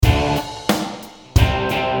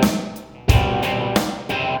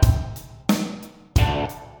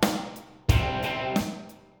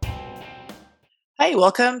Hi,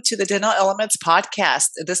 welcome to the Dental Elements podcast.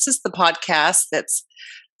 This is the podcast that's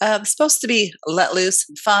supposed to be let loose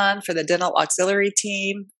and fun for the dental auxiliary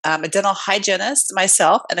team. I'm a dental hygienist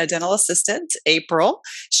myself and a dental assistant, April.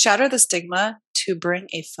 Shatter the stigma to bring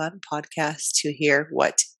a fun podcast to hear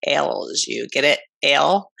what ails you. Get it?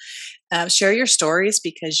 Ail? Share your stories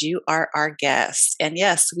because you are our guest. And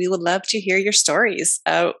yes, we would love to hear your stories.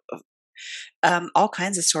 All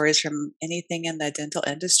kinds of stories from anything in the dental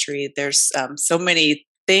industry. There's so many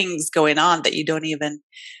things going on that you don't even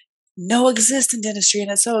know exist in dentistry,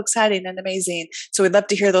 and it's so exciting and amazing. So we'd love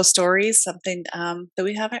to hear those stories. Something that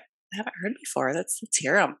we haven't heard before. Let's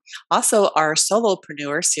hear them. Also, our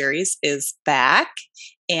solopreneur series is back,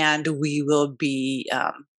 and we will be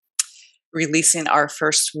releasing our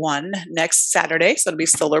first one next Saturday. So it'll be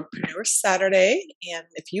Solopreneur Saturday. And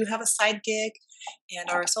if you have a side gig and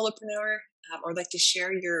are a solopreneur or like to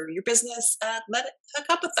share your business, let it hook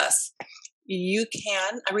up with us. You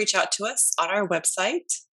can reach out to us on our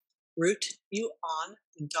website,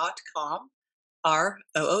 rootuon.com,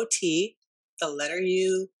 ROOT, the letter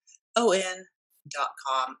U,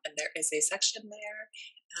 ON.com. And there is a section there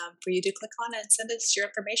for you to click on and send us your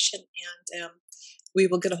information. And we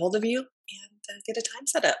will get a hold of you and get a time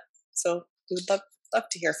set up. So we would love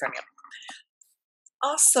to hear from you.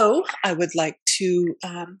 Also, I would like to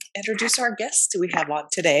introduce our guest we have on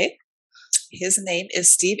today. His name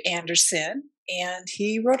is Steve Anderson, and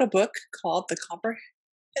he wrote a book called The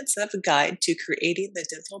Comprehensive Guide to Creating the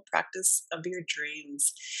Dental Practice of Your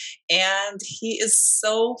Dreams. And he is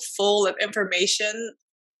so full of information.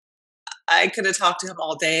 I could have talked to him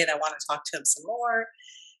all day, and I want to talk to him some more.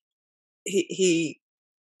 He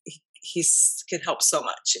can help so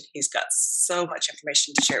much, and he's got so much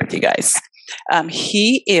information to share with you guys.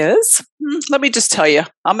 He is, let me just tell you,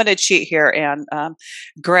 I'm going to cheat here and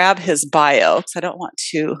grab his bio because I don't want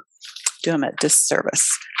to do him a disservice.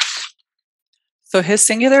 So his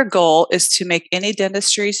singular goal is to make any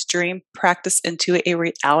dentistry's dream practice into a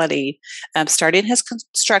reality. Starting his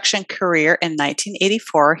construction career in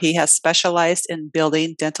 1984, he has specialized in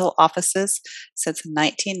building dental offices since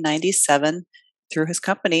 1997 through his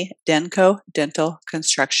company, Denco Dental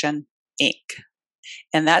Construction, Inc.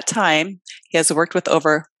 In that time, he has worked with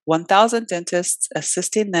over 1,000 dentists,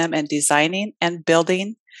 assisting them in designing and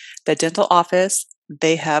building the dental office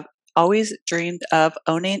they have always dreamed of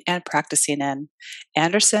owning and practicing in.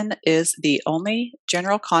 Anderson is the only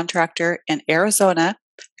general contractor in Arizona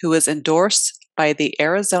who is endorsed by the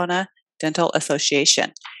Arizona Dental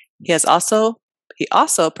Association. He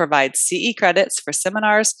also provides CE credits for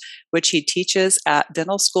seminars, which he teaches at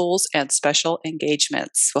dental schools and special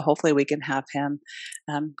engagements. So hopefully we can have him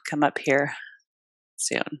come up here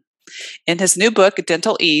soon. In his new book,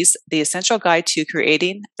 Dental Ease, The Essential Guide to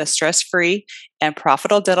Creating the Stress-Free and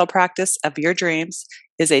Profitable Dental Practice of Your Dreams,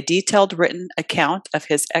 is a detailed written account of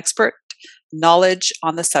his expert knowledge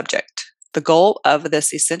on the subject. The goal of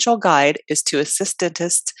this essential guide is to assist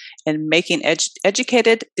dentists in making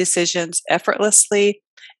educated decisions effortlessly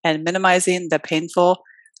and minimizing the painful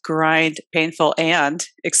and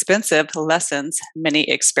expensive lessons many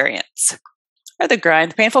experience. Or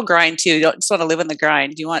the painful grind too. You don't just want to live in the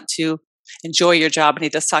grind. You want to enjoy your job. And he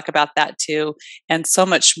does talk about that too, and so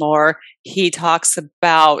much more. He talks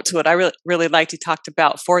about what I really liked. He talked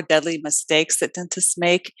about 4 deadly mistakes that dentists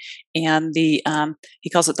make, and he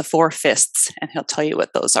calls it the 4 fists, and he'll tell you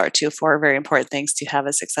what those are too. 4 very important things to have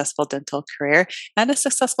a successful dental career and a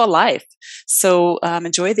successful life. So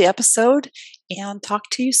enjoy the episode, and talk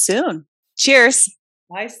to you soon. Cheers.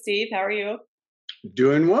 Hi, Steve. How are you?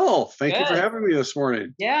 Doing well. Thank you for Good. having me this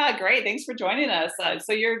morning. Yeah, great. Thanks for joining us.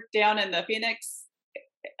 So you're down in the Phoenix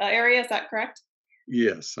area, is that correct?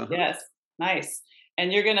 Yes. Yes. Nice.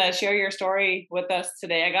 And you're going to share your story with us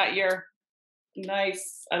today. I got your I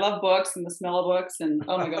love books and the smell of books, and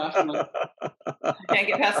oh my gosh, I can't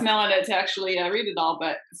get past smelling it to actually read it all,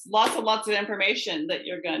 but it's lots of information that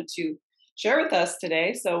you're going to share with us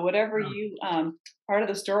today. So whatever you, part of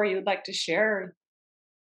the story you would like to share.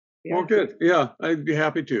 Yeah. Well, good. Yeah, I'd be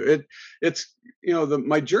happy to. It's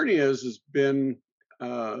my journey has been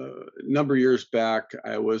a number of years back.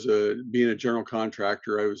 I was being a general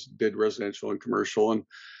contractor. Did residential and commercial, and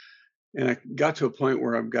I got to a point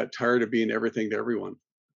where I got tired of being everything to everyone,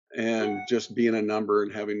 and just being a number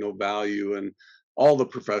and having no value. And all the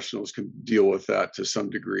professionals can deal with that to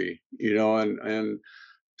some degree, and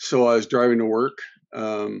so I was driving to work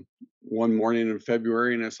one morning in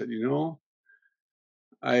February, and I said,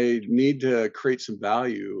 I need to create some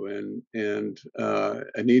value, and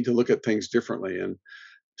I need to look at things differently. And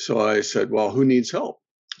so I said, well, who needs help?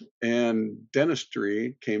 And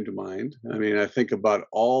dentistry came to mind. I mean, I think about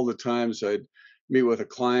all the times I'd meet with a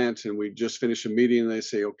client and we just finish a meeting and they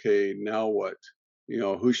say, okay, now what?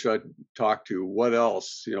 Who should I talk to? What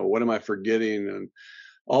else? What am I forgetting? And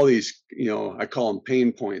all these, I call them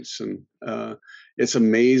pain points. And it's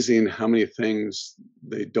amazing how many things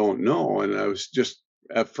they don't know. And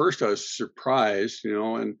at first I was surprised,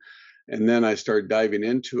 and then I started diving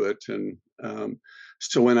into it. And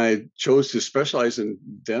so when I chose to specialize in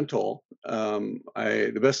dental,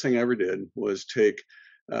 the best thing I ever did was take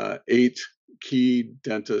 8 key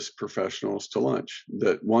dentist professionals to lunch,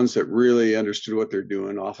 that ones that really understood what they're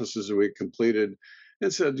doing, offices that we completed,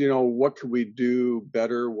 and said, what could we do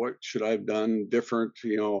better? What should I have done different?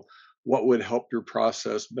 What would help your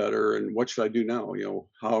process better? And what should I do now?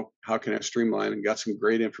 How can I streamline? And got some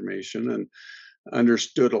great information and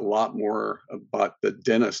understood a lot more about the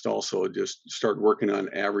dentist. Also, just started working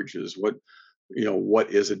on averages. What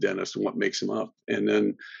is a dentist and what makes them up? And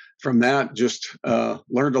then from that, just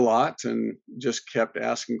learned a lot and just kept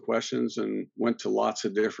asking questions and went to lots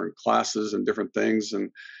of different classes and different things. And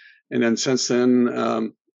then since then,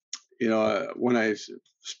 when I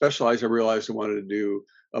specialized, I realized I wanted to do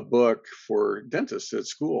a book for dentists at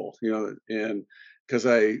school, and because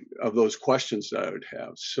of those questions that I would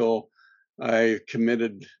have. So I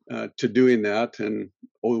committed to doing that. And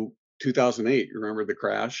 2008, remember the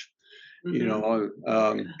crash?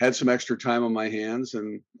 Had some extra time on my hands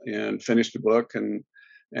and finished the book and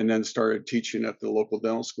then started teaching at the local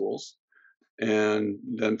dental schools. And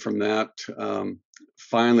then from that,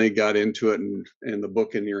 finally got into it. And the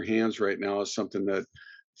book in your hands right now is something that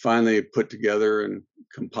finally put together and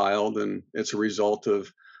compiled. And it's a result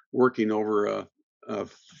of working over a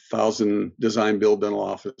 1,000 design build dental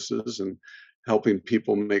offices and helping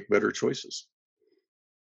people make better choices.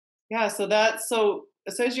 Yeah, so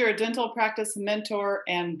it says you're a dental practice mentor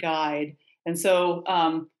and guide. And so,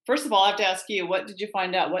 first of all, I have to ask you, what did you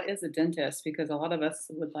find out? What is a dentist? Because a lot of us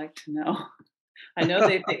would like to know. I know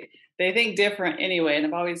they think different anyway, and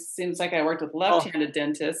it always seems like I worked with Oh, left-handed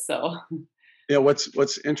dentists. So, yeah.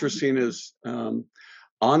 What's interesting is,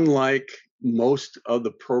 unlike most of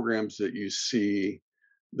the programs that you see,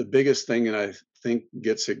 the biggest thing that I think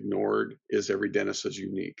gets ignored is every dentist is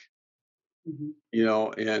unique. mhm.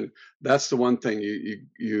 And that's the one thing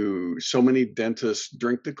so many dentists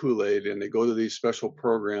drink the Kool-Aid and they go to these special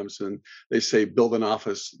programs and they say build an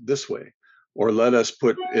office this way, or let us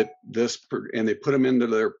put it and they put them into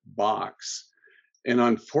their box. And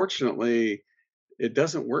unfortunately it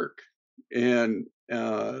doesn't work. And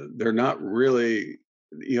they're not really,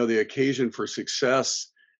 the occasion for success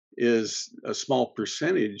is a small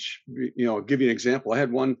percentage. I'll give you an example. I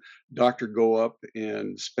had one doctor go up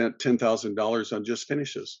and spent $10,000 on just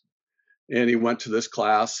finishes. And he went to this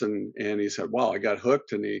class and he said, wow, I got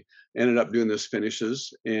hooked. And he ended up doing this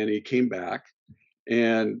finishes and he came back.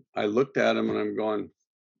 And I looked at him and I'm going,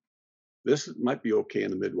 this might be okay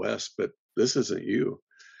in the Midwest, but this isn't you.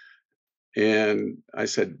 And I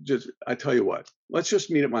said, I tell you what, let's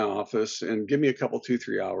just meet at my office and give me a couple, 2,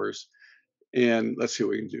 3 hours and let's see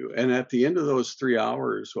what we can do. And at the end of those 3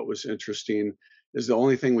 hours, what was interesting is the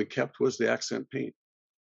only thing we kept was the accent paint.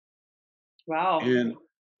 Wow.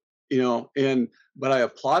 And, but I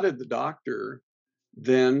applauded the doctor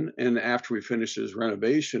then and after we finished his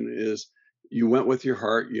renovation is you went with your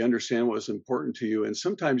heart, you understand what was important to you. And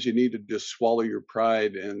sometimes you need to just swallow your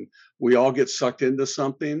pride. And we all get sucked into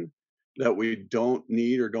something that we don't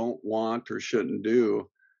need or don't want or shouldn't do.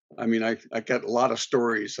 I mean, I got a lot of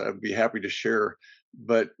stories I'd be happy to share,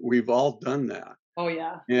 but we've all done that. Oh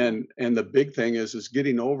yeah. And the big thing is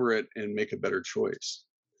getting over it and make a better choice.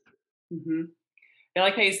 Hmm. I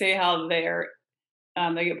like how you say how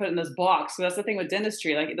they get put in this box. So that's the thing with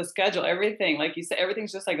dentistry, like the schedule, everything, like you said,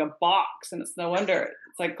 everything's just like a box, and it's no wonder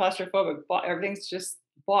it's like claustrophobic. Everything's just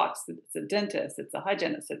box. It's a dentist, it's a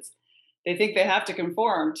hygienist. They think they have to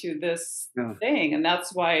conform to this Yeah. thing, and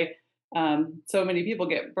that's why so many people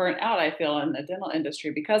get burnt out. I feel in the dental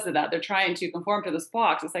industry because of that. They're trying to conform to this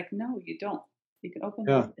box. It's like no, you don't. You can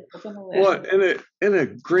Yeah. open the Well, lid. and a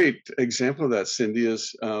great example of that, Cindy,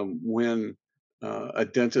 is when a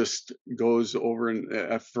dentist goes over and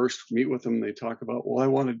at first meet with them, they talk about, well, I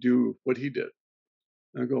want to do what he did.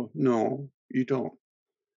 And I go, no, you don't.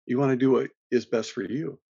 You want to do what is best for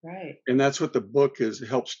you. Right. And that's what the book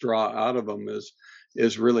helps draw out of them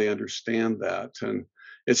is really understand that. And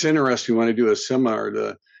it's interesting when I do a seminar.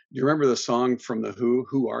 Do you remember the song from the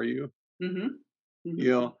Who Are You? Mm-hmm. You Mm-hmm.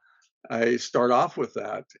 know, I start off with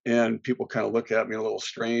that, and people kind of look at me a little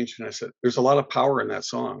strange. And I said, there's a lot of power in that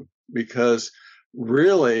song because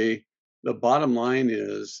really the bottom line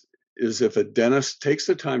is if a dentist takes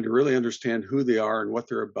the time to really understand who they are and what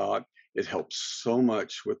they're about, it helps so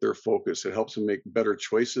much with their focus. It helps them make better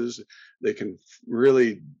choices. They can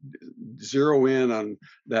really zero in on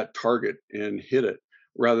that target and hit it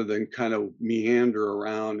rather than kind of meander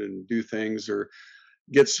around and do things or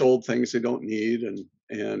get sold things they don't need,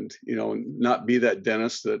 and not be that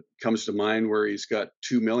dentist that comes to mind where he's got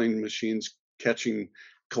 2 million machines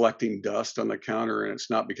collecting dust on the counter, and it's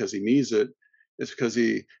not because he needs it. It's because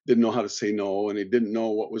he didn't know how to say no, and he didn't know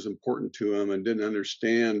what was important to him, and didn't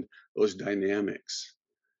understand those dynamics.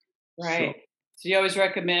 So Right. So you always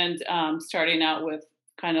recommend starting out with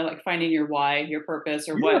kind of like finding your why, your purpose,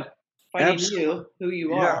 or yeah, what finding absolutely. you, who you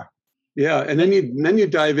Yeah. are. Yeah, and And then you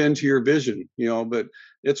dive into your vision, but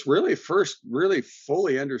it's really first really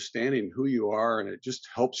fully understanding who you are, and it just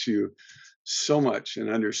helps you so much and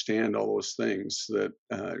understand all those things that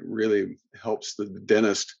really helps the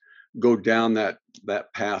dentist go down that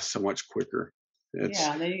path so much quicker. It's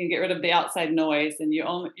yeah, then you can get rid of the outside noise, and you're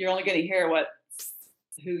only going to hear what's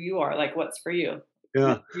who you are, like what's for you, yeah.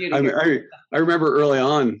 meant for you to I mean, hear. I remember early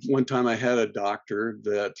on one time I had a doctor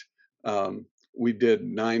that we did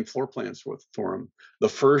 9 floor plans for him. The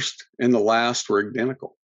first and the last were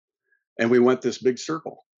identical, and we went this big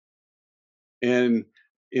circle, and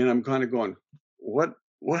I'm kind of going, what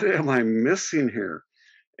am I missing here?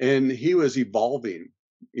 And he was evolving.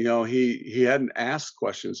 He hadn't asked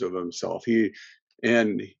questions of himself. He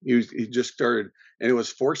just started, and it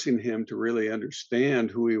was forcing him to really understand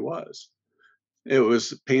who he was. It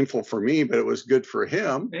was painful for me, but it was good for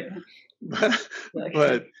him. Right. but Like,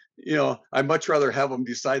 but I'd much rather have them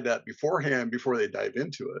decide that beforehand before they dive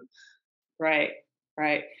into right,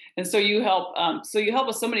 right. And so you help. So you help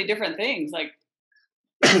with so many different things, like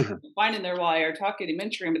it. finding their why or talking and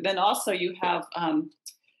mentoring. But then also you have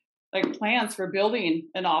like plans for building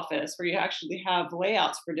an office where you actually have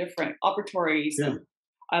layouts for different operatories, Yeah. and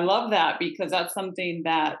I love that because that's something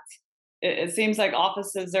that it seems like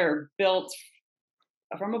offices are built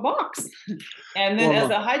from a box. And then as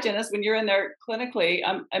Well, a hygienist, when you're in there clinically,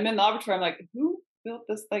 I'm in the operatory, I'm like, who built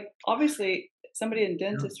this? Like, obviously somebody in yeah.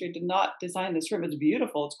 dentistry did not design this room. It's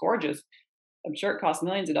beautiful, it's gorgeous. I'm sure it costs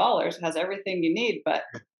millions of dollars, it has everything you need, but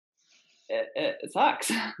it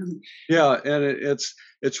sucks. Yeah, and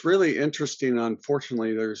it's really interesting.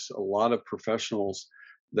 Unfortunately, there's a lot of professionals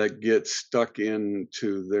that get stuck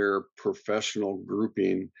into their professional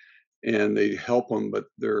grouping, and they help them, but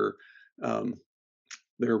um,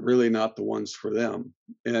 they're really not the ones for them.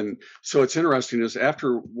 And so it's interesting is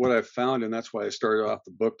after what I've found, and that's why I started off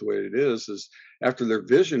the book the way it is after their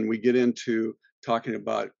vision, we get into talking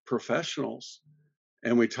about professionals,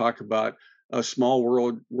 and we talk about a small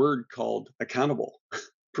word called accountable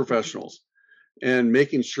professionals, and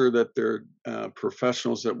making sure that they're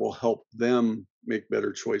professionals that will help them make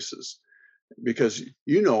better choices, because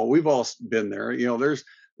we've all been there.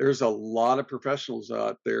 There's a lot of professionals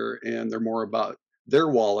out there, and they're more about their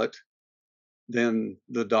wallet than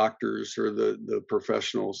the doctors or the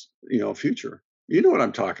professionals future. You know what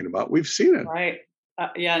I'm talking about. We've seen it. Right.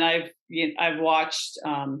 Yeah, and I've watched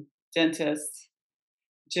dentists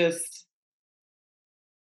just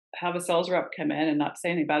have a sales rep come in, and not say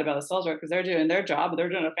anything bad about the sales rep because they're doing their job. They're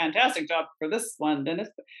doing a fantastic job for this one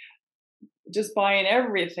dentist, just buying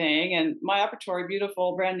everything. And my operatory,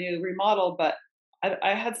 beautiful, brand new remodel, but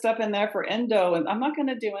I had stuff in there for endo, and I'm not going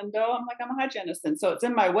to do endo. I'm like, I'm a hygienist, and so it's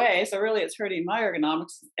in my way. So really, it's hurting my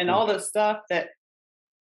ergonomics and Yeah. all this stuff that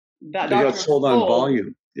They got doctor sold on sold.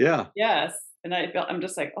 volume. Yeah. Yes, and I'm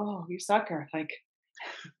just like, oh, you sucker. Like,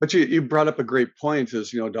 But you brought up a great point.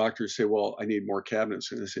 Is doctors say, well, I need more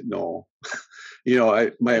cabinets, and I said, no.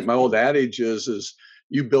 My old adage is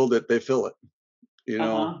you build it, they fill it. you uh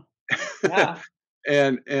know huh,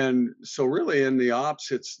 yeah, and so really in the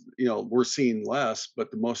ops, it's we're seeing less,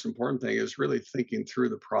 but the most important thing is really thinking through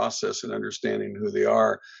the process and understanding who they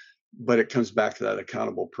are. But it comes back to that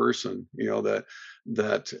accountable person,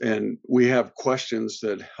 and we have questions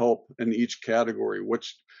that help in each category.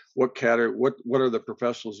 What category, what are the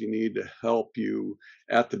professionals you need to help you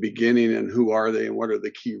at the beginning, and who are they, and what are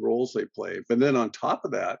the key roles they play? But then on top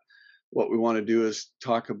of that, what we want to do is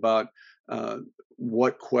talk about uh,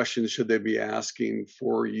 what questions should they be asking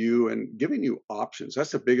for you, and giving you options.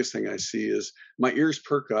 That's the biggest thing I see. Is my ears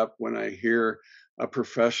perk up when I hear a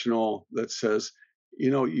professional that says,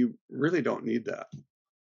 you really don't need that.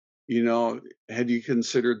 you know had you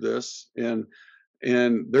considered this? And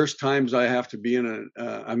there's times I have to be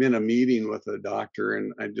I'm in a meeting with a doctor,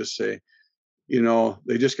 and I just say,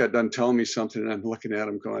 they just got done telling me something, and I'm looking at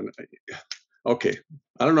them going, okay,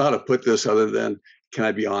 I don't know how to put this other than, can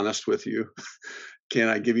I be honest with you? Can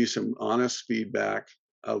I give you some honest feedback?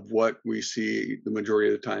 of what we see the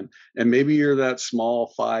majority of the time. And maybe you're that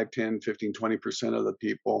small 5, 10, 15, 20% of the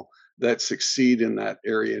people that succeed in that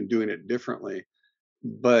area and doing it differently.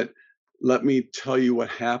 But let me tell you what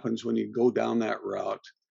happens when you go down that route.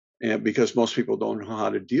 And because most people don't know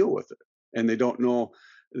how to deal with it, and they don't know,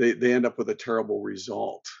 they end up with a terrible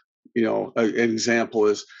result. An example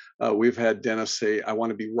is we've had dentists say, "I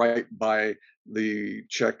want to be right by the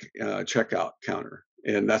checkout counter,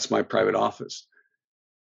 and that's my private office."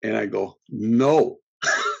 And I go, "No."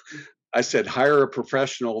 I said, "Hire a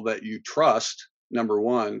professional that you trust, number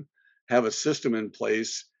one, have a system in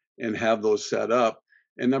place and have those set up.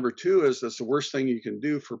 And number two is that's the worst thing you can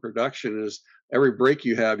do for production is every break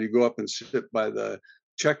you have, you go up and sit by the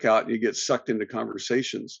checkout and you get sucked into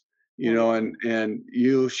conversations, and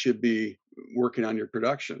you should be working on your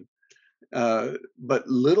production." But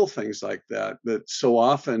little things like that, that so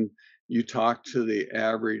often you talk to the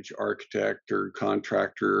average architect or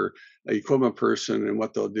contractor, equipment person, and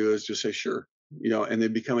what they'll do is just say, "Sure," and they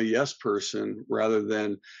become a yes person rather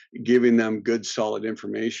than giving them good, solid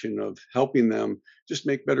information of helping them just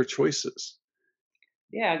make better choices.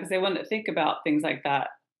 Yeah, because they wouldn't think about things like that.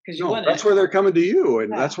 Because you No, that's wouldn't. why they're coming to you, and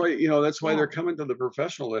Yeah, that's why yeah. they're coming to the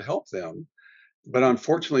professional to help them. But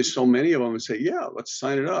unfortunately, so many of them say, "Yeah, let's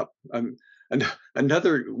sign it up." And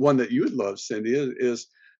another one that you would love, Cindy, is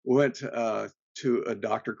went to a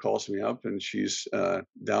doctor calls me up, and she's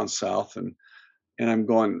down south, and I'm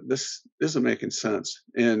going, "This isn't making sense."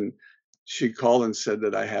 And she called and said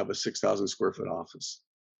that I have a 6,000 square foot office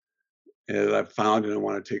and I found and I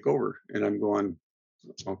want to take over. And I'm going,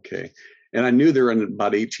 "Okay." And I knew they're in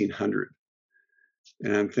about 1,800,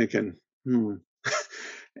 and I'm thinking, hmm.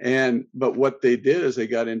 And but what they did is they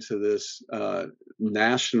got into this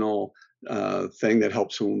national thing that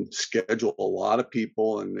helps them schedule a lot of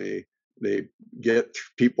people, and they get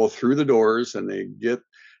people through the doors and they get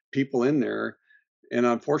people in there. And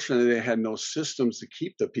unfortunately, they had no systems to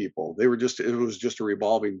keep the people. It was just a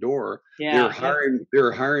revolving door. Yeah, yeah. They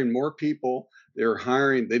were hiring more people. They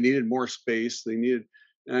needed more space.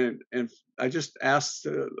 And I just asked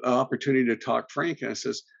the opportunity to talk Frank, and I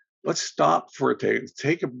says, "Let's stop for a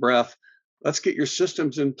take a breath. Let's get your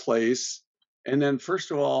systems in place. And then first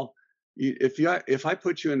of all, if I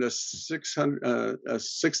put you into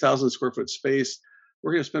 6,000 square foot space,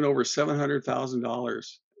 we're going to spend over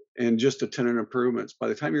 $700,000 in just a tenant improvements. By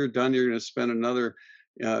the time you're done, you're going to spend another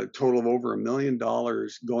total of over $1 million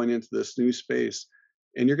going into this new space,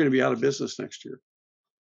 and you're going to be out of business next year."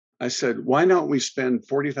 I said, "Why don't we spend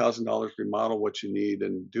 $40,000, remodel what you need,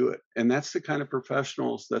 and do it?" And that's the kind of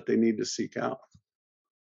professionals that they need to seek out.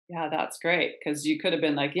 Yeah, that's great because you could have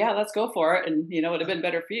been like, "Yeah, let's go for it," and, it would have been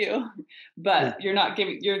better for you. Yeah. But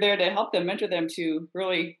you're there to help them, mentor them to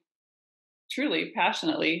really, truly,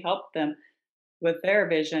 passionately help them with their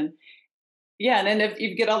vision. Yeah, and then if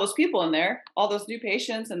you get all those people in there, all those new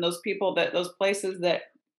patients and those places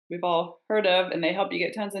that we've all heard of, and they help you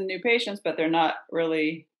get tons of new patients, but they're not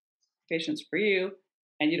really patients for you,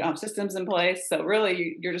 and you don't have systems in place. So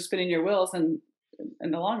really, you're just spinning your wheels, and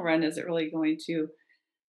in the long run, is it really going to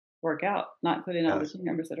work out? Not including all the Yes. team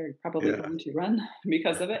members that are probably Yeah. going to run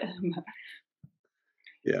because of it.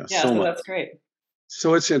 Yeah. Yeah, So so much. that's great.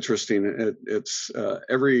 So it's interesting. It's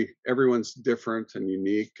everyone's different and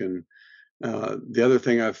unique. And the other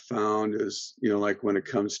thing I've found is, like when it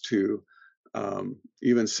comes to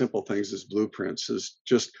even simple things as blueprints, is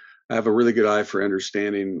just I have a really good eye for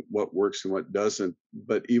understanding what works and what doesn't.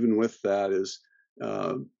 But even with that is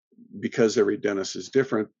uh, because every dentist is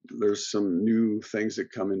different, there's some new things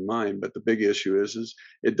that come in mind. But the big issue is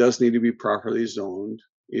it does need to be properly zoned,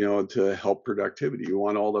 to help productivity. You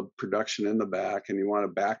want all the production in the back, and you want a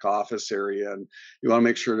back office area, and you want to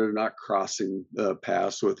make sure they're not crossing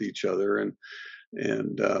paths with each other. And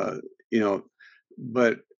you know,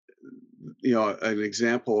 but an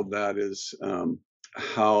example of that is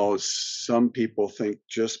how some people think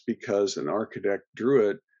just because an architect drew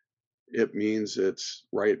it, it means it's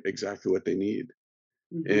right exactly what they need.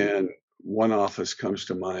 Hmm. And one office comes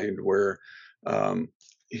to mind where um,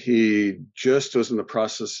 he just was in the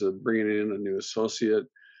process of bringing in a new associate,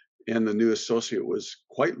 and the new associate was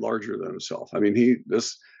quite larger than himself. I mean, he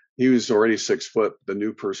was already 6 foot. The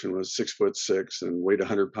new person was 6'6" and weighed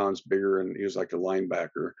 100 pounds bigger, and he was like a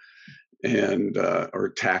linebacker and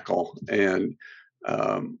or tackle. And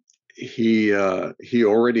um, he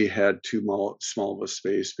already had too small of a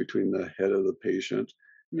space between the head of the patient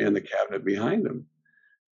and the cabinet behind him,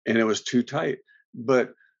 and it was too tight.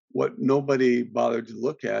 But what nobody bothered to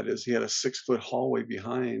look at is he had a 6 foot hallway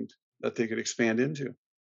behind that they could expand into.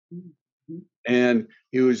 Hmm. And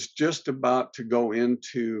he was just about to go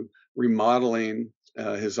into remodeling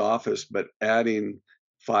his office, but adding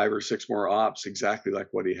 5 or 6 more ops exactly like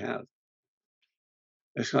what he has.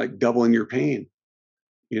 It's like doubling your pain,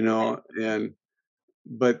 you Right. know, and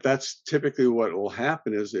but that's typically what will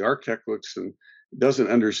happen is the architect looks and doesn't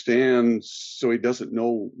understand, so he doesn't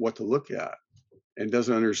know what to look at and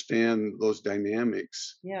doesn't understand those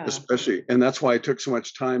dynamics, Yeah. especially, and that's why I took so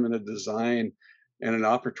much time in a design and an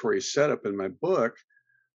operatory setup in my book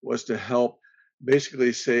was to help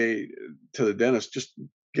basically say to the dentist, just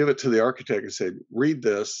give it to the architect and say, read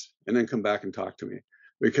this and then come back and talk to me.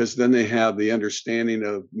 Because then they have the understanding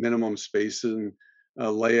of minimum space and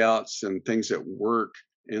layouts and things that work,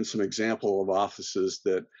 and some example of offices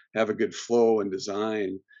that have a good flow and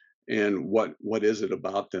design, and what is it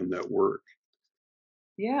about them that work.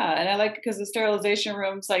 Yeah. And I like because the sterilization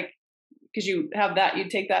rooms, like, because you have that, you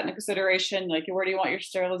take that into consideration. Like, where do you want your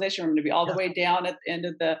sterilization room to be? All the Yeah. way down at the end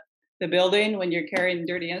of the building when you're carrying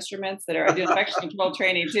dirty instruments that are, I do infection control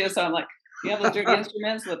training too. So I'm like, you have those dirty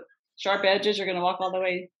instruments with sharp edges, you're going to walk all the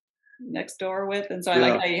way next door with. And so I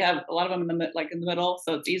like Yeah. how you have a lot of them in the like in the middle,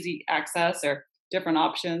 so it's easy access or different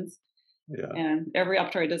options. Yeah. And every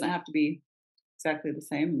operatory doesn't have to be exactly the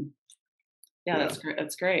same. Yeah, Yeah. that's great.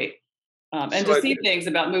 That's great. And So to I, see things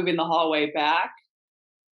about moving the hallway back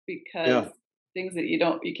because yeah. things that you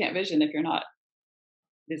can't vision if you're not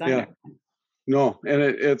Yeah. designer. No, and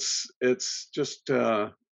it's just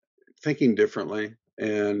thinking differently,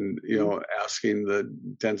 and Mhm. asking the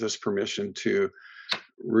dentist permission to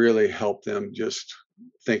really help them just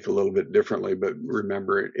think a little bit differently, but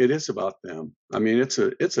remember it is about them. I mean, it's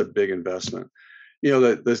a big investment.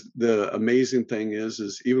 The amazing thing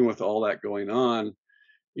is even with all that going on,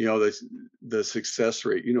 the success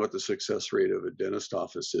rate, what the success rate of a dentist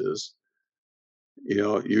office is.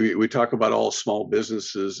 We talk about all small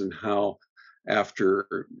businesses and how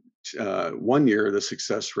after 1 year the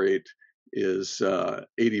success rate is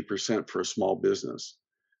 80% for a small business,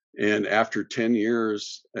 and after 10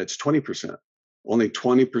 years it's 20%. Only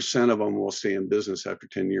 20% of them will stay in business after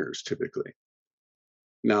 10 years typically.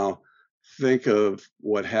 Now think of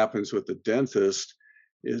what happens with the dentist.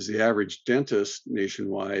 Is the average dentist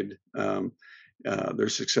nationwide, their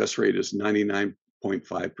success rate is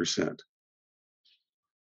 99.5%.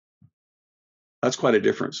 That's quite a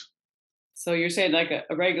difference. So you're saying like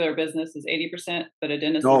a regular business is 80%, but a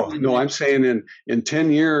dentist is No, no, 99. I'm saying in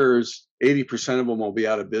 10 years, 80% of them will be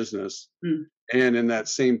out of business. Mm. And in that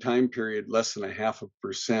same time period, less than a half a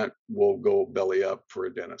percent will go belly up for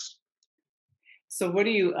a dentist. So what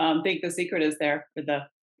do you think the secret is there for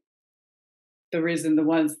the reason the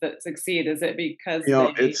ones that succeed? Is it because You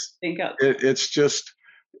know, they it's think out? it's just,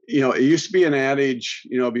 it used to be an adage,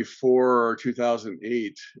 before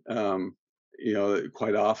 2008,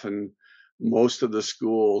 quite often most of the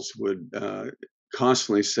schools would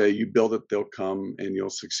constantly say, you build it, they'll come and you'll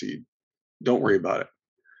succeed. Don't worry about it.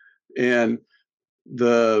 And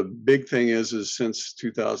the big thing is since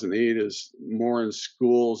 2008 is more in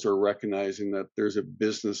schools are recognizing that there's a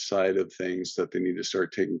business side of things that they need to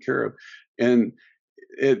start taking care of. And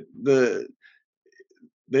it the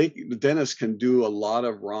dentists can do a lot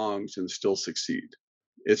of wrongs and still succeed.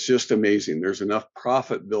 It's just amazing. There's enough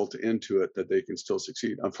profit built into it that they can still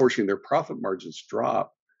succeed. Unfortunately, their profit margins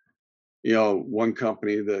drop. One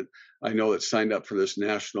company that I know that signed up for this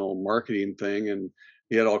national marketing thing, and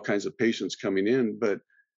he had all kinds of patients coming in, but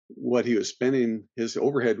what he was spending, his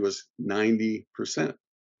overhead was 90%.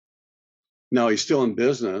 Now he's still in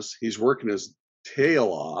business. He's working his tail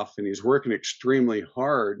off and he's working extremely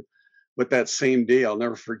hard. But that same day, I'll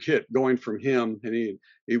never forget going from him, and he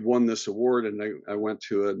won this award. And I went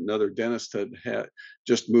to another dentist that had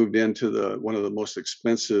just moved into the one of the most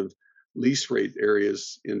expensive lease rate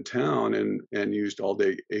areas in town, and used all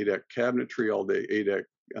day ADEC cabinetry, all day ADEC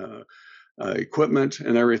equipment,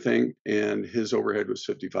 and everything. And his overhead was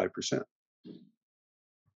 55%.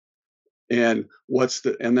 And that's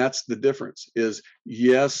the difference is,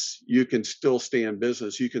 yes, you can still stay in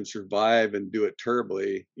business, you can survive and do it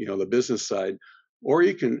terribly, the business side, or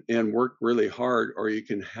you can and work really hard, or you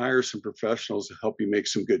can hire some professionals to help you make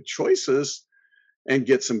some good choices and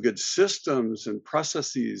get some good systems and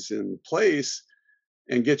processes in place,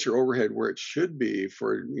 and get your overhead where it should be.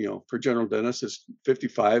 For general dentists, it's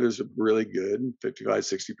 55 is really good, 55,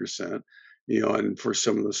 60%, and for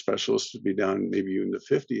some of the specialists to be down maybe even to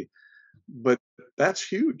 50. But that's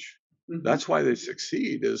huge. Mhm. That's why they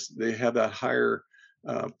succeed, is they have that higher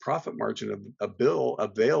profit margin of a bill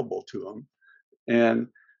available to them. And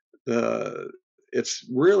the it's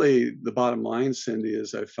really the bottom line, Cindy,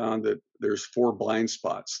 is I found that there's four blind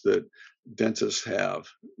spots that dentists have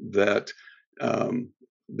that,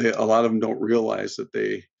 a lot of them don't realize that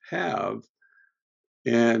they have.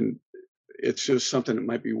 And it's just something that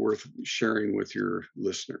might be worth sharing with your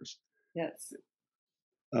listeners. Yes.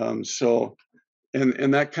 So,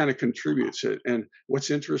 and that kind of contributes it. And what's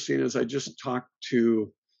interesting is I just talked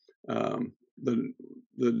to um, the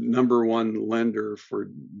the number one lender for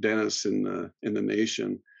dentists in the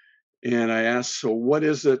nation, and I asked, so what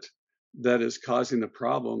is it that is causing the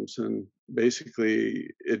problems? And basically,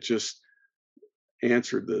 it just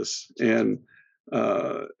answered this. And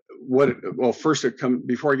uh, well, first it come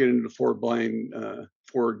before I get into the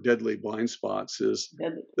four deadly blind spots is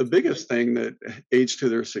Deadly. the biggest thing that aids to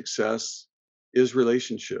their success is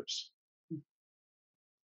relationships.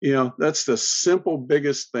 That's the simple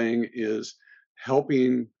biggest thing is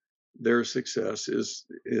helping their success is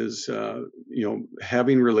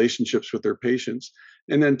having relationships with their patients,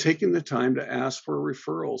 and then taking the time to ask for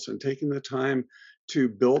referrals and taking the time to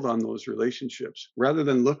build on those relationships rather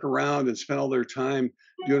than look around and spend all their time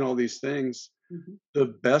doing all these things. Mhm. The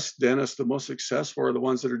best dentists, the most successful, are the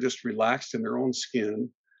ones that are just relaxed in their own skin,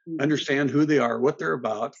 Mhm. understand who they are, what they're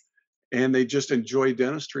about, and they just enjoy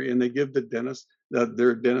dentistry, and they give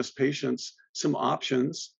their dentist patients some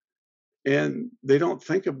options, and they don't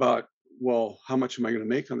think about, well, how much am I going to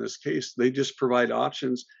make on this case? They just provide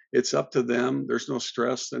options. It's up to them. There's no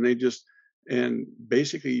stress, and and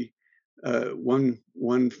basically,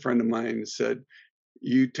 one friend of mine said,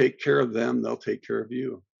 "You take care of them, they'll take care of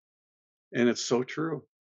you," and it's so true.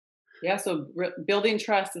 Yeah, so building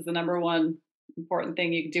trust is the number one important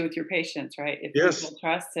thing you can do with your patients, right? If you Yes, build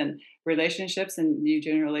trust and relationships and you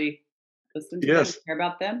generally listen to them, yes, care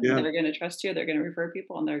about them, yeah. they're going to trust you, they're going to refer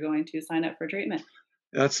people, and they're going to sign up for treatment.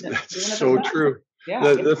 That's Yeah, that's even if it's so not. true.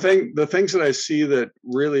 Yeah. The things that I see that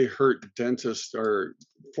really hurt dentists are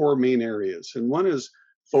four main areas, and one is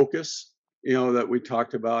focus. That we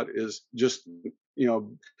talked about is just you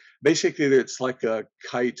know basically it's like a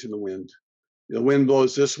kite in the wind. The wind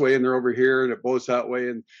blows this way and they're over here, and it blows that way,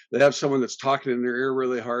 and they have someone that's talking in their ear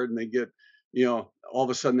really hard, and they get all of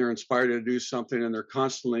a sudden they're inspired to do something, and they're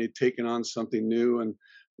constantly taking on something new, and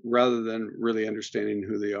rather than really understanding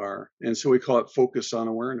who they are. And so we call it focus on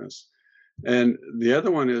awareness. And the other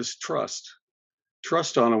one is trust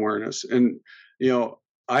on awareness. And, you know,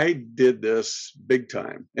 I did this big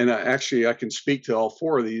time. And I can speak to all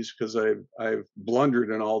four of these because I've blundered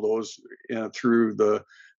in all those through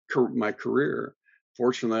my career.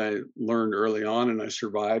 Fortunately, I learned early on and I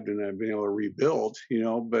survived and I've been able to rebuild,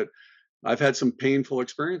 but I've had some painful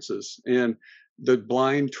experiences and the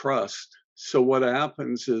blind trust. So what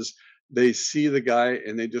happens is they see the guy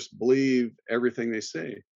and they just believe everything they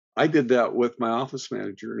say. I did that with my office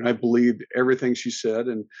manager and I believed everything she said.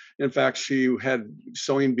 And in fact, she had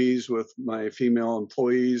sewing bees with my female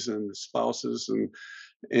employees and spouses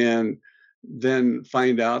and then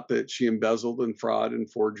find out that she embezzled and fraud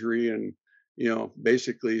and forgery and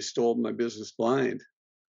basically stole my business blind.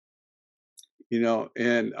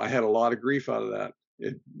 And I had a lot of grief out of that.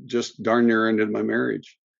 It just darn near ended my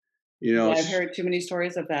marriage, you know. Yeah, I've s- heard too many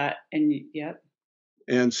stories of that. And yep.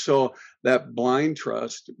 And so that blind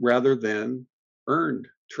trust rather than earned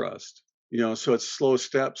trust, so it's slow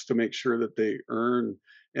steps to make sure that they earn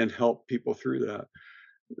and help people through that.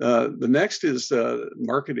 The next is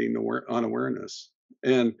marketing on awareness.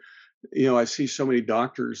 And, I see so many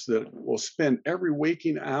doctors that will spend every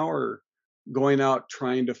waking hour going out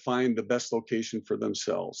trying to find the best location for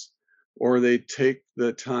themselves. Or they take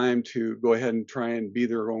the time to go ahead and try and be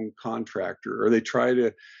their own contractor, or they try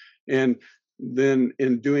to, and then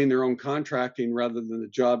in doing their own contracting, rather than the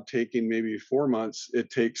job taking maybe 4 months, it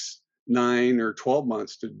takes 9 or 12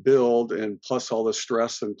 months to build, and plus all the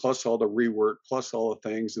stress and plus all the rework, plus all the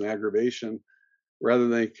things and aggravation, rather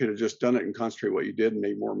than they could have just done it and concentrate what you did and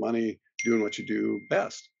made more money doing what you do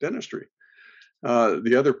best, dentistry.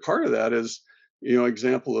 The other part of that is,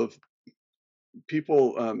 example of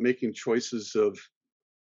people making choices of,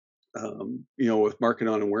 with market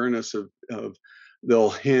on awareness of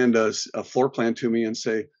they'll hand us a floor plan to me and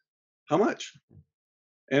say, how much?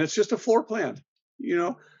 And it's just a floor plan, you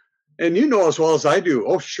know, and as well as I do.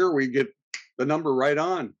 Oh, sure, we get the number right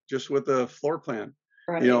on just with the floor plan.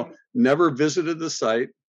 Right. Never visited the site,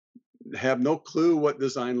 have no clue what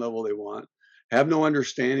design level they want, have no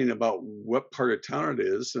understanding about what part of town it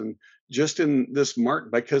is. And just in this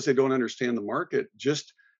market, because they don't understand the market,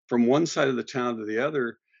 just from one side of the town to the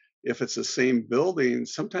other, if it's the same building,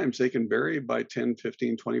 sometimes they can vary by 10,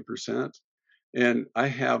 15, 20%. And I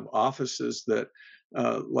have offices that,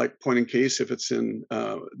 like point in case, if it's in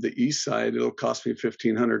the east side, it'll cost me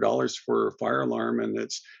 $1,500 for a fire alarm, and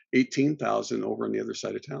it's 18,000 over on the other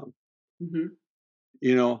side of town. Hmm.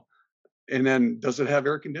 You know, And then does it have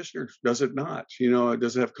air conditioners? Does it not?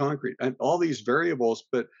 Does it have concrete? And all these variables,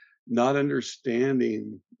 but not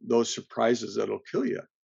understanding those surprises that'll kill you.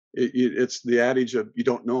 It's the adage of you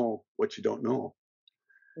don't know what you don't know.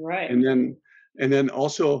 Right. And then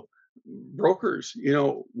also brokers,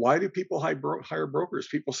 why do people hire brokers?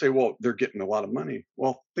 People say, well, they're getting a lot of money.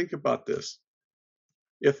 Well, think about this.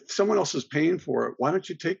 If someone else is paying for it, why don't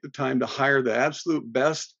you take the time to hire the absolute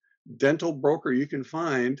best dental broker you can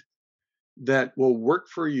find that will work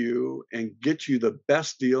for you and get you the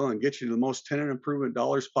best deal and get you the most tenant improvement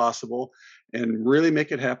dollars possible and really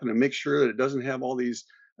make it happen and make sure that it doesn't have all these,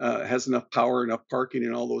 has enough power, enough parking,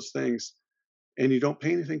 and all those things. And you don't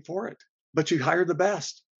pay anything for it, but you hire the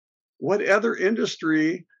best. What other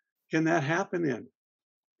industry can that happen in?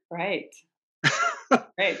 Right.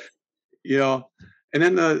 Right. you know, and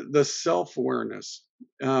then the self awareness.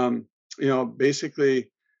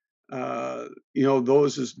 Basically,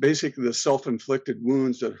 those is basically the self inflicted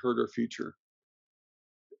wounds that hurt our future.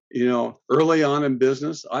 Early on in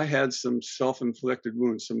business, I had some self inflicted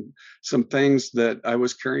wounds, some things that I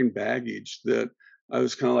was carrying baggage that I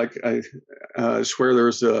was kind of like I swear there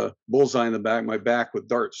was a bullseye in the back of my back with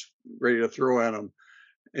darts ready to throw at them,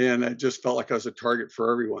 and I just felt like I was a target for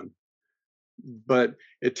everyone. But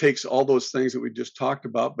it takes all those things that we just talked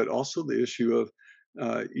about, but also the issue of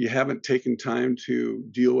you haven't taken time to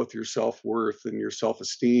deal with your self-worth and your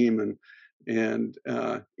self-esteem and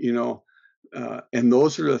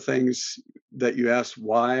those are the things that you ask,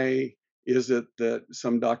 why is it that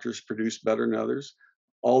some doctors produce better than others?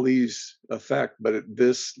 All these affect, but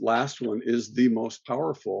this last one is the most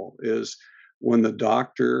powerful, is when the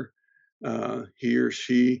doctor, he or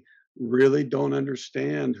she really don't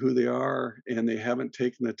understand who they are and they haven't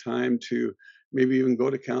taken the time to maybe even go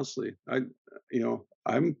to counseling. You know,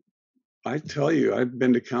 I tell you, I've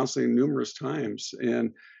been to counseling numerous times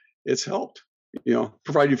and it's helped,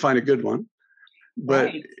 provided you find a good one. But,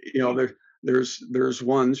 Right. you know, there, there's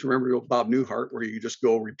ones, remember the old Bob Newhart, where you just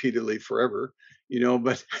go repeatedly forever,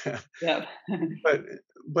 but, Yep. but,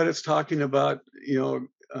 but it's talking about,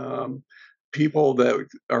 people that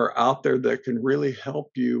are out there that can really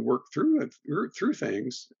help you work through it, through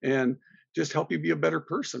things and just help you be a better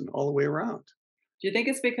person all the way around. Do you think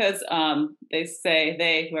it's because they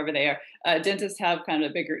say whoever they are, dentists have kind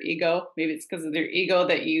of a bigger ego? Maybe it's because of their ego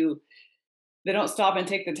that they don't stop and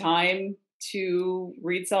take the time to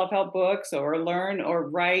read self-help books or learn or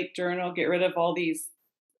write journal, get rid of all these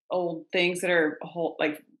old things that are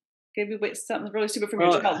like give you something really stupid from your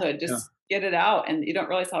Well, childhood. yeah. Just get it out, and you don't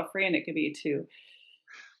realize how freeing it could be to deal with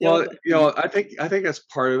Well, those things. I think that's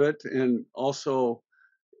part of it, and also,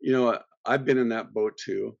 I've been in that boat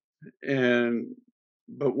too. And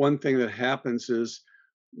but one thing that happens is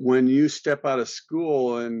when you step out of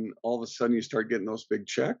school and all of a sudden you start getting those big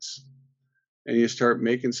checks and you start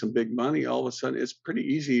making some big money, all of a sudden it's pretty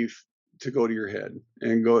easy to go to your head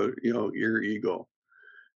and go, your ego.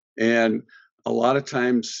 And a lot of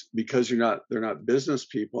times, because they're not business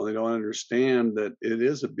people, they don't understand that it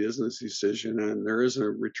is a business decision and there is a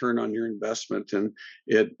return on your investment, and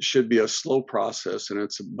it should be a slow process, and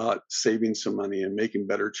it's about saving some money and making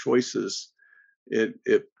better choices.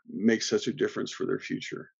 It makes such a difference for their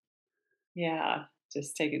future. Yeah,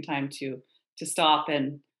 just taking time to stop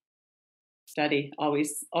and study.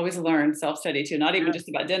 Always learn, self study too. Not even Yeah, just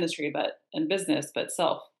about dentistry, but in business, but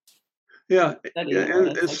self yeah, study yeah, and and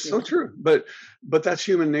awareness, like it's you so were. true. But that's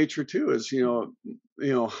human nature too. Is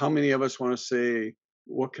how many of us want to say,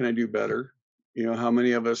 "What can I do better?" How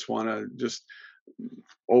many of us want to just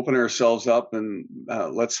open ourselves up and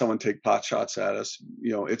let someone take pot shots at us?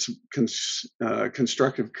 It's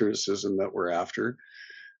constructive criticism that we're after,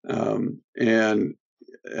 and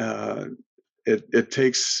uh, it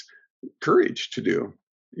takes courage to do.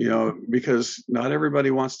 Because not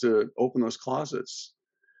everybody wants to open those closets.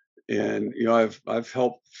 And I've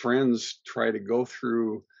helped friends try to go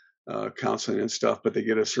through counseling and stuff, but they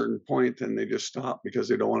get a certain point and they just stop because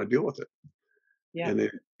they don't want to deal with it. Yeah. And they,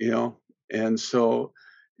 you know, and so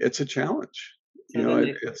it's a challenge. So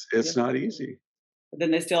then It's yeah, not easy. but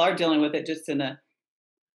then they still are dealing with it just in a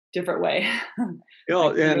different way,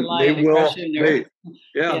 like And borderline depression or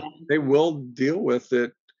yeah, they will deal with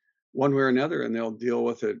it one way or another, and they'll deal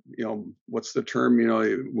with it. What's the term?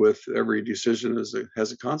 With every decision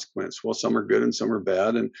has a consequence. Well, some are good and some are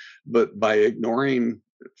bad, but by ignoring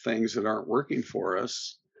things that aren't working for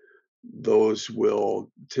us, those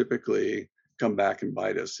will typically come back and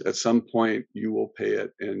bite us. At some point, you will pay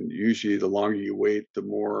it, and usually, the longer you wait, the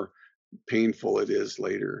more painful it is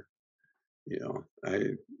later.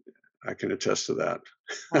 I can attest to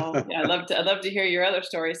well, that. yeah, I'd love to hear your other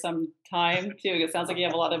story sometime too. It sounds like you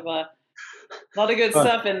have a lot of A lot of good Uh,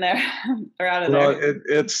 stuff in there or out of well,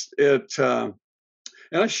 there.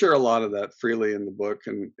 and I share a lot of that freely in the book,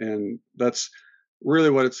 and that's really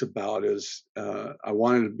what it's about. Is I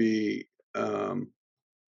wanted to be um,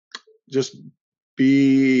 just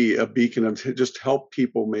be a beacon of just help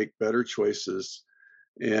people make better choices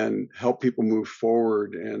and help people move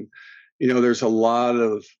forward. And there's a lot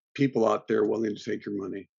of people out there willing to take your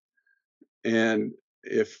money, and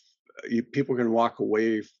if people can walk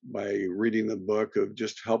away by reading the book of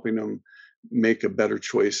just helping them make a better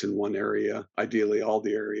choice in one area, ideally all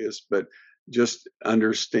the areas, but just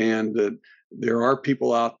understand that there are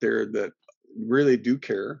people out there that really do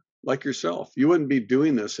care, like yourself. You wouldn't be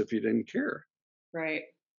doing this if you didn't care. Right.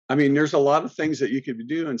 I mean, there's a lot of things that you could be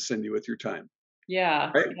doing, Cindy, with your time,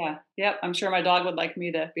 Yeah. right? Yeah. Yep. I'm sure my dog would like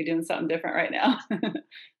me to be doing something different right now.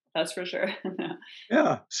 That's for sure.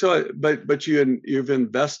 Yeah. So, but you've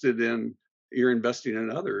invested in you're investing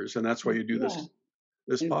in others, and that's why you do Yeah.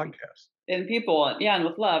 this And, podcast. and people, yeah, and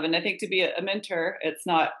with love. And I think to be a mentor, it's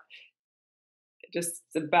not just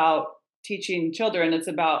about teaching children. It's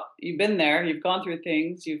about you've been there, you've gone through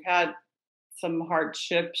things, you've had some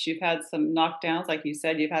hardships, you've had some knockdowns, like you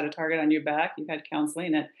said, you've had a target on your back, you've had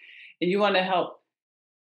counseling, and you want to help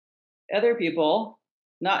other people,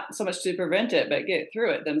 not so much to prevent it, but get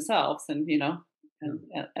through it themselves, and Yeah. and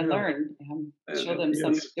Yeah. learn, and show And them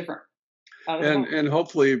some yes, different out of the and box. and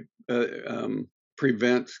hopefully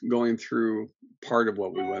prevent going through part of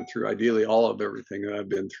what we went through. Ideally, all of everything that I've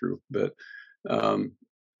been through, but um,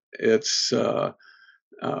 it's uh,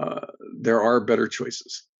 there are better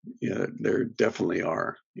choices. Yeah, there definitely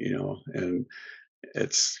are. And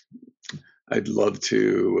it's I'd love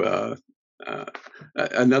to. Uh,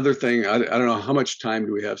 Another thing, I don't know how much time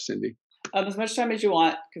do we have, Cindy? As much time as you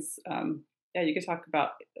want, because yeah, you can talk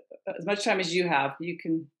about as much time as you have. You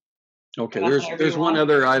can Okay, cut off whenever you there's one want.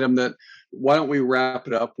 other item that why don't we wrap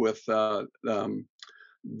it up with the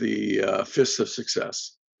fists of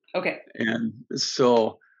success? Okay. And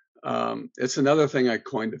so it's another thing I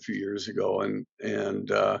coined a few years ago, and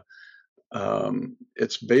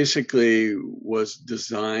it's basically was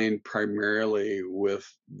designed primarily with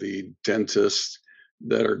the dentists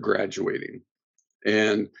that are graduating.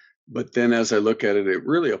 And but then as I look at it, it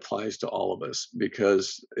really applies to all of us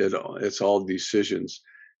because it's all decisions.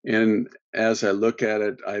 And as I look at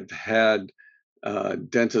it, I've had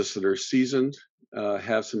dentists that are seasoned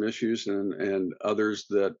have some issues, and others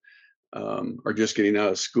that are just getting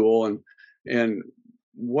out of school. And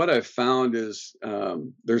what I've found is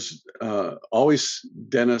there's always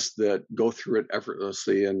dentists that go through it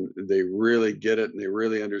effortlessly and they really get it and they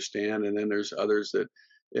really understand. And then there's others that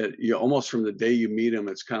you almost from the day you meet them,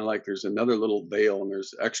 it's kind of like there's another little veil and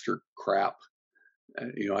there's extra crap. I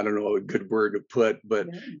don't know a good word to put, but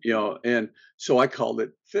Yeah. and so I called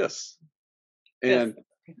it fists. Fifth. And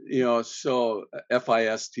so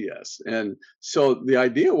FISTS. And so the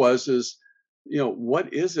idea is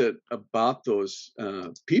what is it about those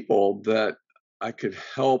people that I could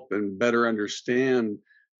help and better understand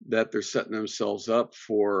that they're setting themselves up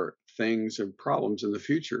for things and problems in the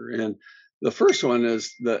future. And the first one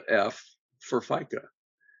is the F for FICA.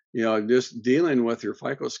 Just dealing with your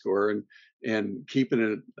FICO score and keeping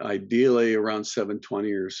it ideally around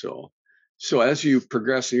 720 or so. So as you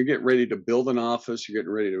progress and you're getting ready to build an office, you're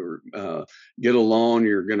getting ready to get a loan,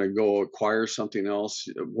 you're going to go acquire something else,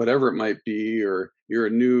 whatever it might be, or you're a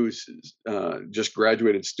new just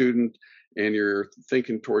graduated student and you're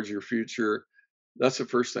thinking towards your future. That's the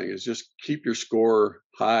first thing is just keep your score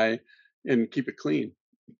high and keep it clean.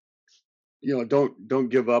 Don't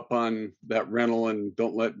give up on that rental, and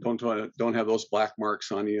don't have those black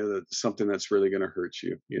marks on you. That's something that's really going to hurt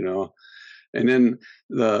you. And then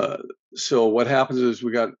so what happens is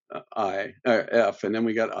we got F, and then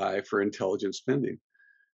we got I for intelligent spending.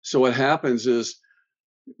 So what happens is,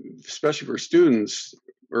 especially for students,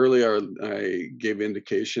 earlier I gave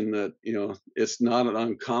indication that it's not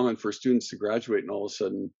uncommon for students to graduate and all of a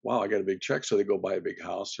sudden, wow, I got a big check, so they go buy a big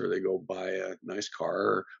house or they go buy a nice car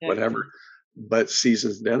or Yeah. whatever. But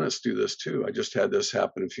seasoned dentists do this too. I just had this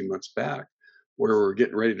happen a few months back where we're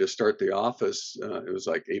getting ready to start the office. It was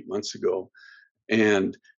like 8 months ago,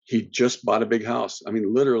 and he just bought a big house. I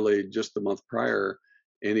mean, literally just the month prior,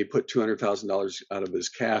 and he put $200,000 out of his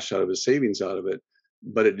cash, out of his savings, out of it,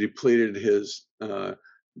 but it depleted his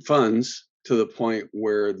funds to the point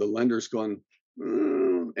where the lender's going,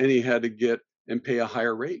 and he had to get and pay a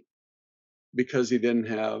higher rate because he didn't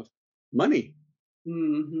have money.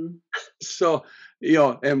 Hmm. So,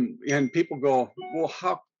 and people go, well,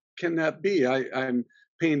 how can that be? I'm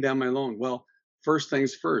paying down my loan. Well, first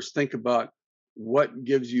things first, think about what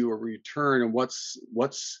gives you a return and what's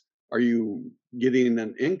are you getting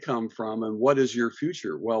an income from, and what is your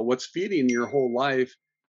future? Well, what's feeding your whole life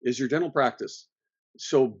is your dental practice.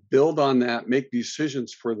 So build on that, make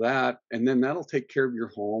decisions for that, and then that'll take care of your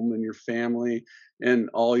home and your family and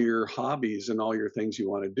all your hobbies and all your things you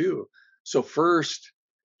want to do. So first,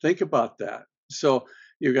 think about that. So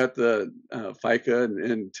you got the FICA and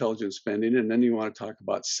intelligent spending, and then you want to talk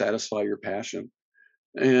about satisfy your passion.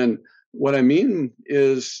 And what I mean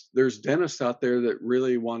is there's dentists out there that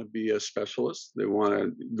really want to be a specialist. They want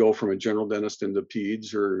to go from a general dentist into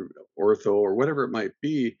peds or ortho or whatever it might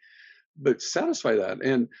be, but satisfy that.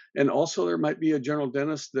 And also there might be a general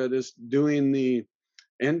dentist that is doing the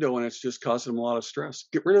endo and it's just causing them a lot of stress.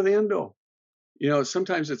 Get rid of the endo.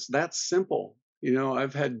 Sometimes it's that simple.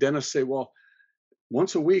 I've had dentists say, well,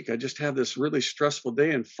 once a week, I just had this really stressful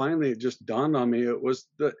day. And finally, it just dawned on me it was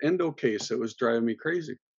the endo case that was driving me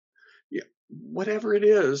crazy. Yeah, whatever it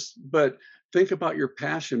is, but think about your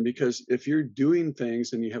passion, because if you're doing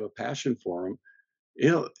things and you have a passion for them,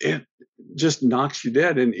 it just knocks you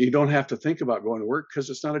dead and you don't have to think about going to work because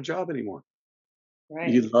it's not a job anymore. Right.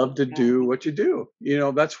 You love to Yeah. do what you do.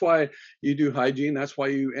 That's why you do hygiene. That's why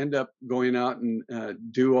you end up going out and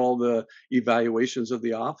do all the evaluations of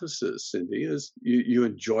the offices, Cindy, is you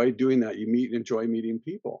enjoy doing that. Enjoy meeting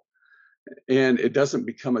people. And it doesn't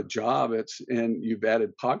become a job. And you've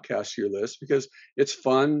added podcasts to your list because it's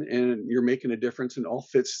fun and you're making a difference and all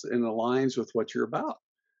fits and aligns with what you're about.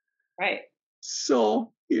 Right.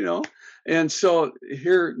 So, and so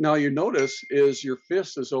here now you notice is your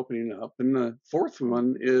fifth is opening up, and the fourth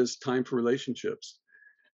one is time for relationships.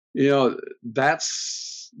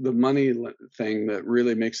 That's the money thing that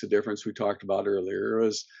really makes a difference. We talked about earlier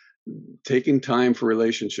was taking time for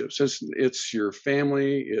relationships. It's your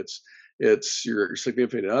family, it's your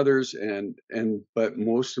significant others, but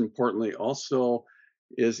most importantly also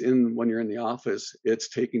is when you're in the office, it's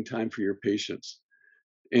taking time for your patients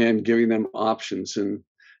and giving them options.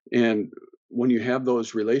 And when you have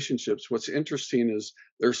those relationships, what's interesting is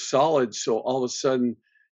they're solid. So all of a sudden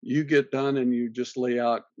you get done and you just lay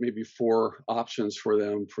out maybe 4 options for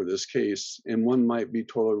them for this case. And one might be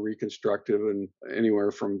totally reconstructive and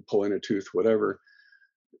anywhere from pulling a tooth, whatever.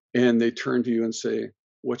 And they turn to you and say,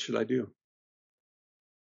 what should I do?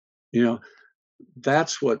 You know,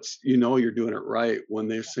 that's you're doing it right when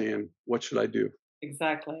they're saying, what should I do?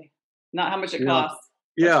 Exactly. Not how much it You know, costs.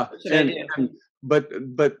 yeah. What should I do? And but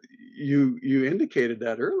you indicated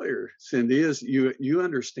that earlier, Cindy, is you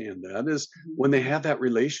understand that is Mhm. when they have that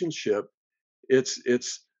relationship,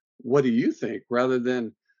 it's what do you think rather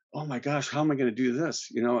than, oh my gosh, how am I going to do this?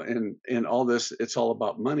 And all this, it's all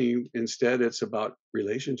about money. Instead, it's about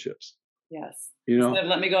relationships, Yes. you know? Instead of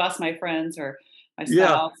let me go ask my friends or my Yeah.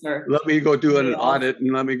 spouse or Let me go do somebody an else. audit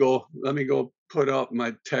and let me go put up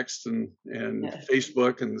my text and Yes.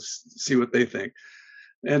 Facebook and see what they think.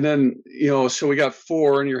 And then, so we got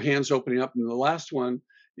 4 and your hands opening up. And the last one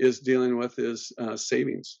is dealing with is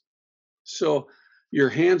savings. So your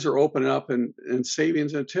hands are opening up and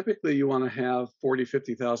savings. And typically you want to have $40,000,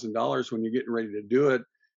 $50,000 when you're getting ready to do it,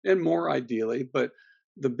 and more ideally. But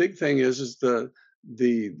the big thing is the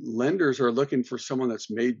lenders are looking for someone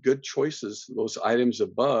that's made good choices. Those items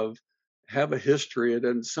above have a history,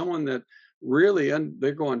 and someone that really, and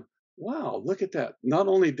they're going, wow, look at that. Not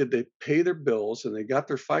only did they pay their bills and they got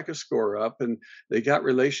their FICO score up and they got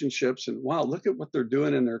relationships, and wow, look at what they're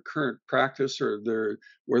doing in their current practice or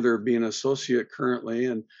where they're being an associate currently.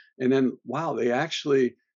 And then wow, they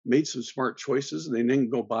actually made some smart choices and they didn't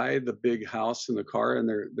go buy the big house and the car, and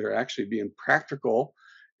they're actually being practical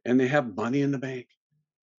and they have money in the bank.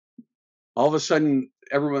 All of a sudden,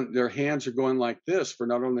 everyone, their hands are going like this for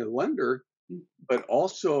not only the lender, Mm. but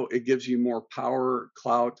also it gives you more power,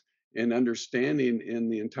 clout, and understanding in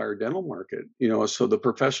the entire dental market. So the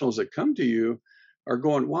professionals that come to you are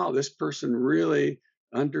going, wow, this person really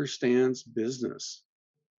understands business.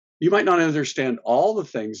 You might not understand all the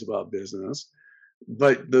things about business,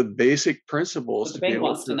 but the basic principles What the to be bank able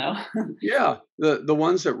wants to to, know. yeah, the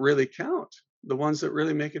ones that really count, the ones that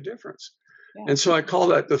really make a difference. Yeah. And so I call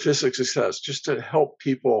that the physics success, just to help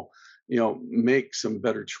people, make some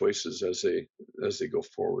better choices as they go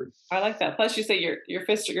forward. I like that. Plus, you say your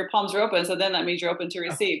fist, your palms are open, so then that means you're open to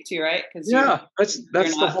receive too, right? Because Yeah, you're that's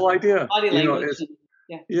the not whole idea. body language. It's And,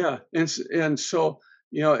 yeah. yeah, and so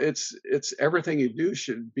it's everything you do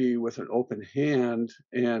should be with an open hand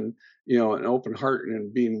and an open heart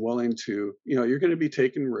and being willing to you're going to be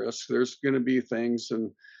taking risks. There's going to be things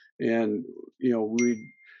and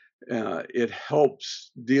we it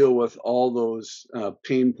helps deal with all those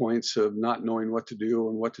pain points of not knowing what to do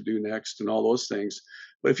and what to do next and all those things.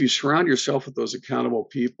 But if you surround yourself with those accountable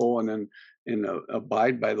people and then and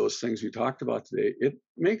abide by those things we talked about today, it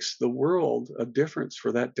makes the world a difference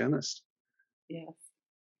for that dentist. Yes.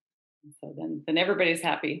 So then everybody's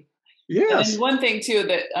happy. Yes. And one thing too,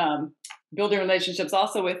 that building relationships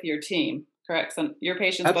also with your team, correct? So your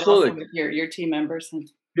patients, Absolutely. but also with your team members.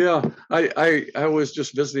 Yeah, I was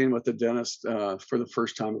just visiting with the dentist for the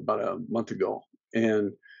first time about a month ago,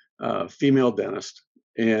 and female dentist,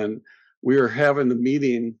 and we were having the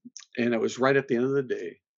meeting, and it was right at the end of the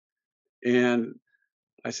day, and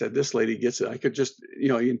I said, "This lady gets it." I could just,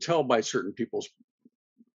 you can tell by certain people's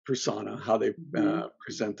persona how they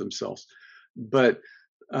present themselves, but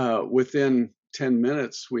within 10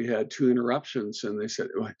 minutes, we had 2 interruptions, and they said,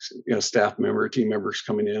 staff member, team members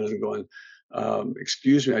coming in and going,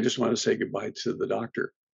 excuse me, I just want to say goodbye to the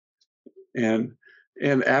doctor. And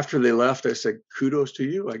after they left, I said, kudos to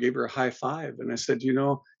you. I gave her a high five, and I said,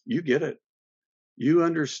 you get it. You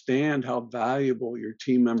understand how valuable your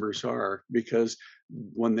team members are, because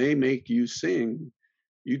when they make you sing,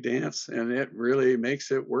 you dance, and it really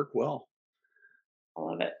makes it work well. I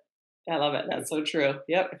love it. I love it. That's so true.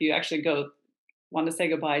 Yep. If you actually want to say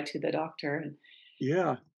goodbye to the doctor. And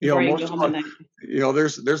yeah. most of them,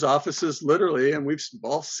 there's offices literally, and we've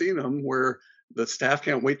all seen them, where the staff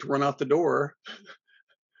can't wait to run out the door.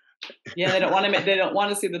 Yeah, they don't want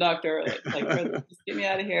to see the doctor. Like, just get me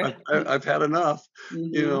out of here. I've had enough.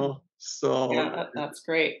 So yeah, that's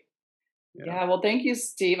great. Yeah. Well, thank you,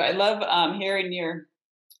 Steve. I love hearing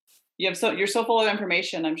you're so full of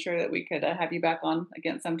information. I'm sure that we could have you back on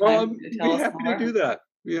again sometime. Well, I'd be happy to do that.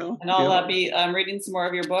 And I'll be reading some more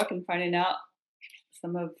of your book and finding out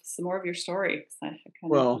some more of your story.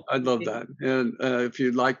 I'd love that. And if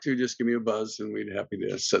you'd like to, just give me a buzz, and we'd be happy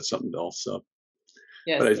to set something else up.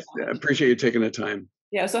 Yes, but I appreciate you taking the time.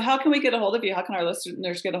 Yeah. So how can we get a hold of you? How can our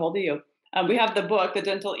listeners get a hold of you? We have the book, the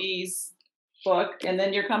Dental Ease book, and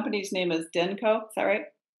then your company's name is Denco. Is that right?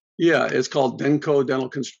 Yeah, it's called Denco Dental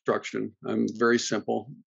Construction. I'm very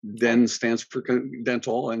simple. Den stands for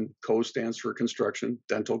dental, and co stands for construction.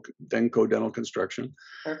 Denco Dental Construction.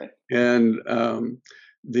 Perfect. And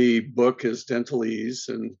the book is Dental Ease,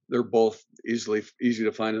 and they're both easy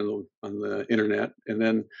to find on the internet. And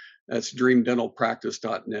then that's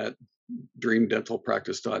dreamdentalpractice.net.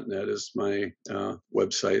 Dreamdentalpractice.net is my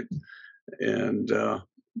website. And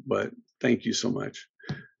but thank you so much.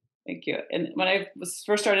 Thank you. And when I was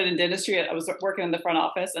first started in dentistry, I was working in the front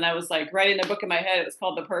office, and I was like writing a book in my head. It was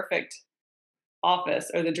called The Perfect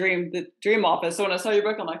Office, or the Dream Office. So when I saw your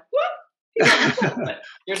book, I'm like, what?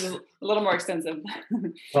 Yours is a little more extensive.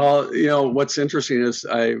 Well, what's interesting is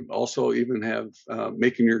I also even have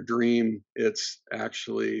Making Your Dream. It's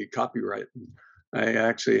actually copyright. I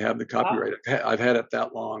actually have the copyright. Wow. I've had it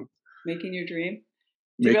that long. Making Your Dream.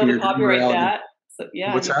 To be able to copyright that. So,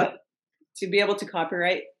 yeah. What's that? To be able to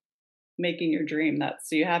copyright Making Your Dream.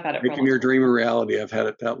 So you have had it. Making Your Dream a Reality. I've had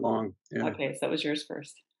it that long. Yeah. Okay, so that was yours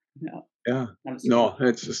first. No. Yeah. No,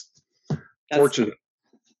 it's just fortunate.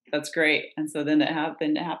 That's great. And so then it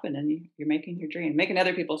happened, and you're making your dream, making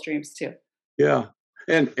other people's dreams too. Yeah.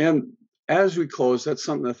 And as we close, that's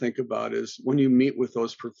something to think about, is when you meet with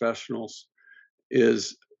those professionals,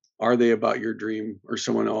 are they about your dream or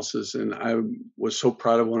someone else's? And I was so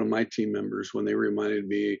proud of one of my team members when they reminded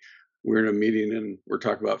me, we're in a meeting and we're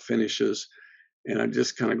talking about finishes, and I'm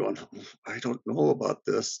just kind of going, I don't know about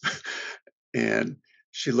this. And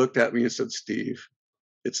she looked at me and said, Steve,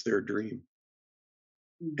 it's their dream.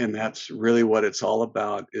 Mm-hmm. And that's really what it's all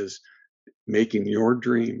about, is making your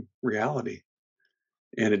dream reality.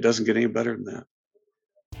 And it doesn't get any better than that.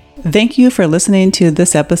 Thank you for listening to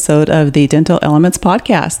this episode of the Dental Elements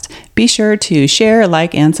Podcast. Be sure to share,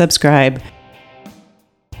 like, and subscribe.